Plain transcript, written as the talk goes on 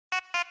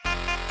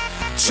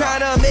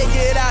Tryna make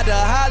it out to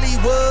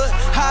Hollywood,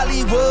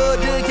 Hollywood,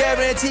 to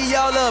guarantee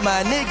all of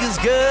my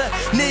niggas good.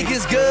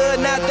 Niggas good,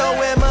 not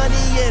throwing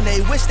money and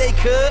they wish they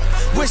could,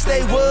 wish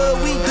they would.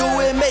 We do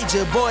it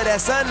major, boy,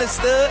 that's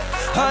understood,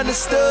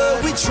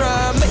 understood. We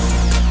tryna make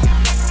it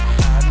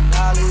out to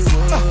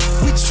Hollywood.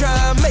 We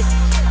tryna make it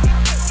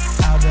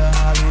out to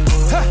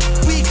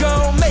Hollywood. We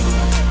gon' make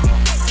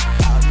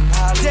it out to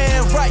Hollywood.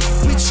 Damn right,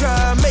 we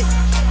tryna make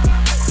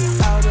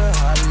it out to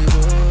Hollywood.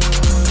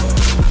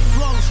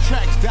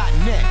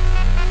 Tracks.net.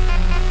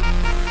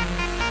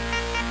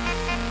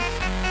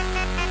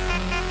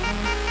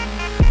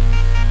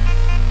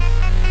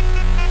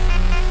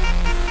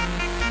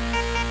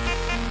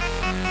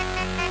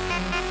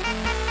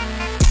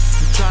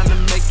 Trying to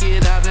make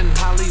it out in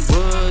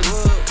Hollywood.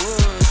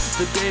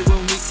 The day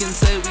when we can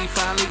say we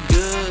finally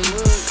good.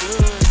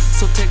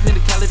 So take me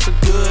to Cali for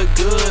good,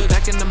 good.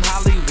 Back in them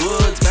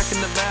Hollywoods, back in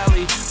the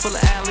valley, full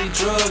of alley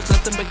drugs,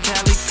 nothing but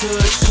Cali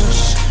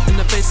kush. In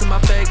the face of my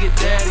faggot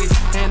daddy,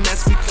 and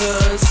that's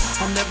because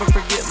I'll never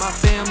forget my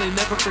family,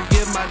 never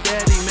forget my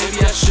daddy. Maybe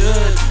I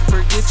should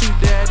forget you,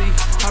 daddy.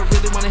 I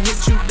really wanna hit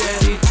you,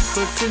 daddy,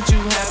 but since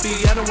you happy,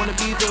 I don't wanna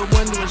be the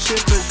one doing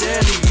shit for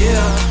daddy.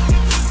 Yeah,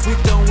 we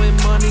throwing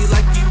money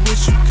like you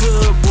wish you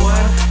could, boy.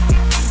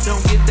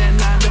 Don't get that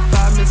 9 to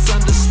 5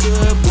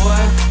 misunderstood,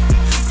 boy.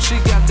 She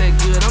got that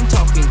good, I'm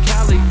talking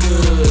Cali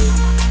good.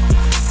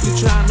 You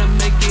tryna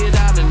make it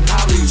out in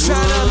Hollywood.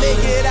 Tryna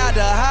make it out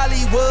to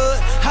Hollywood,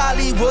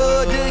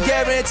 Hollywood, to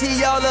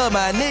guarantee all of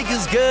my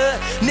niggas good.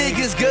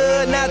 Niggas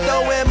good, not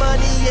throwing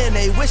money and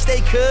they wish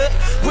they could,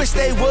 wish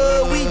they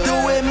would. We do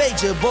it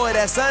major, boy,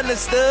 that's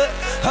understood,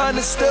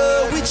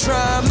 understood. We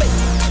tryna make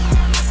it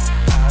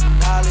out to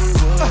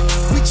Hollywood.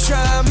 We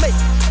tryna make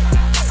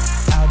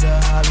it out to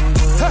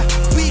Hollywood.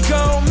 We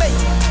gon' make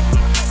it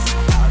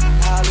out to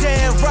Hollywood.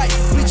 Damn right,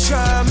 we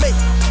tryna make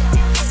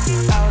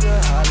it out to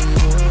Hollywood.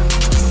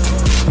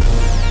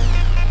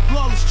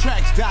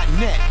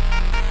 Tracks.net.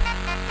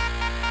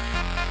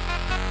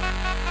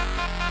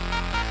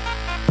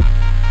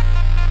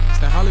 It's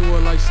that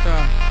Hollywood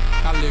lifestyle.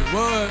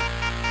 Hollywood.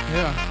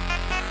 Yeah.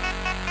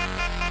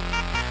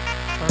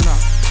 Turn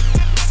up.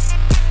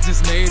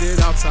 Just made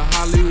it out to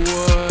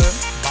Hollywood.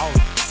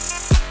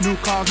 New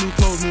cars, new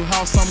clothes, new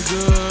house, I'm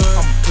good.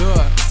 I'm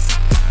good.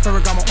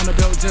 Ferragamo on the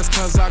belt just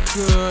cause I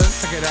could.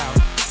 Check it out.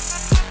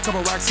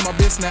 Couple racks in my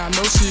bitch now, I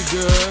know she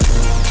good.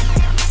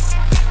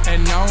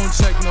 And I don't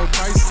check no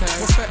price tag.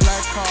 What's that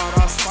black card?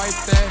 I swipe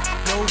that.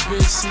 Yo,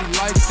 bitch, she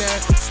like that.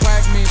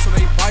 Swag me so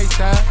they bite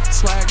that.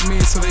 Swag me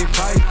so they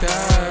bite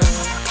that.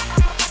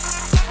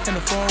 And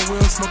the foreign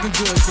wheel smoking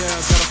good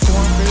gas. Got a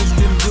foreign bitch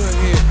getting good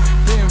here.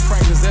 Ben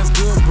Franklin's, that's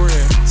good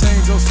bread.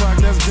 Change your swag,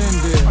 that's been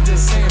there. I'm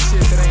just saying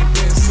shit that ain't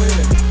been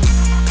said.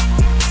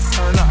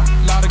 Turn up.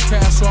 Lot of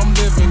cash, so I'm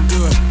living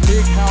good.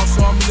 Big house,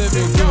 so I'm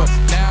living good.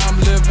 Now I'm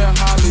living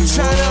Hollywood.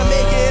 Tryna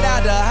make it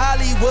out to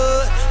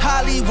Hollywood,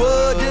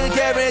 Hollywood, to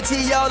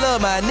guarantee all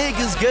of my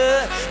niggas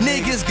good.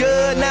 Niggas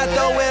good, not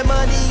throwing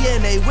money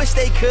and they wish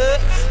they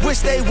could, wish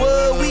they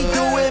would. We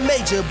do it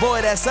major,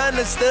 boy, that's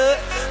understood,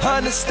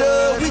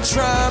 understood. We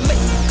tryna make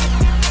it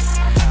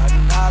out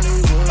in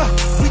Hollywood.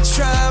 We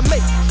tryna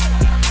make it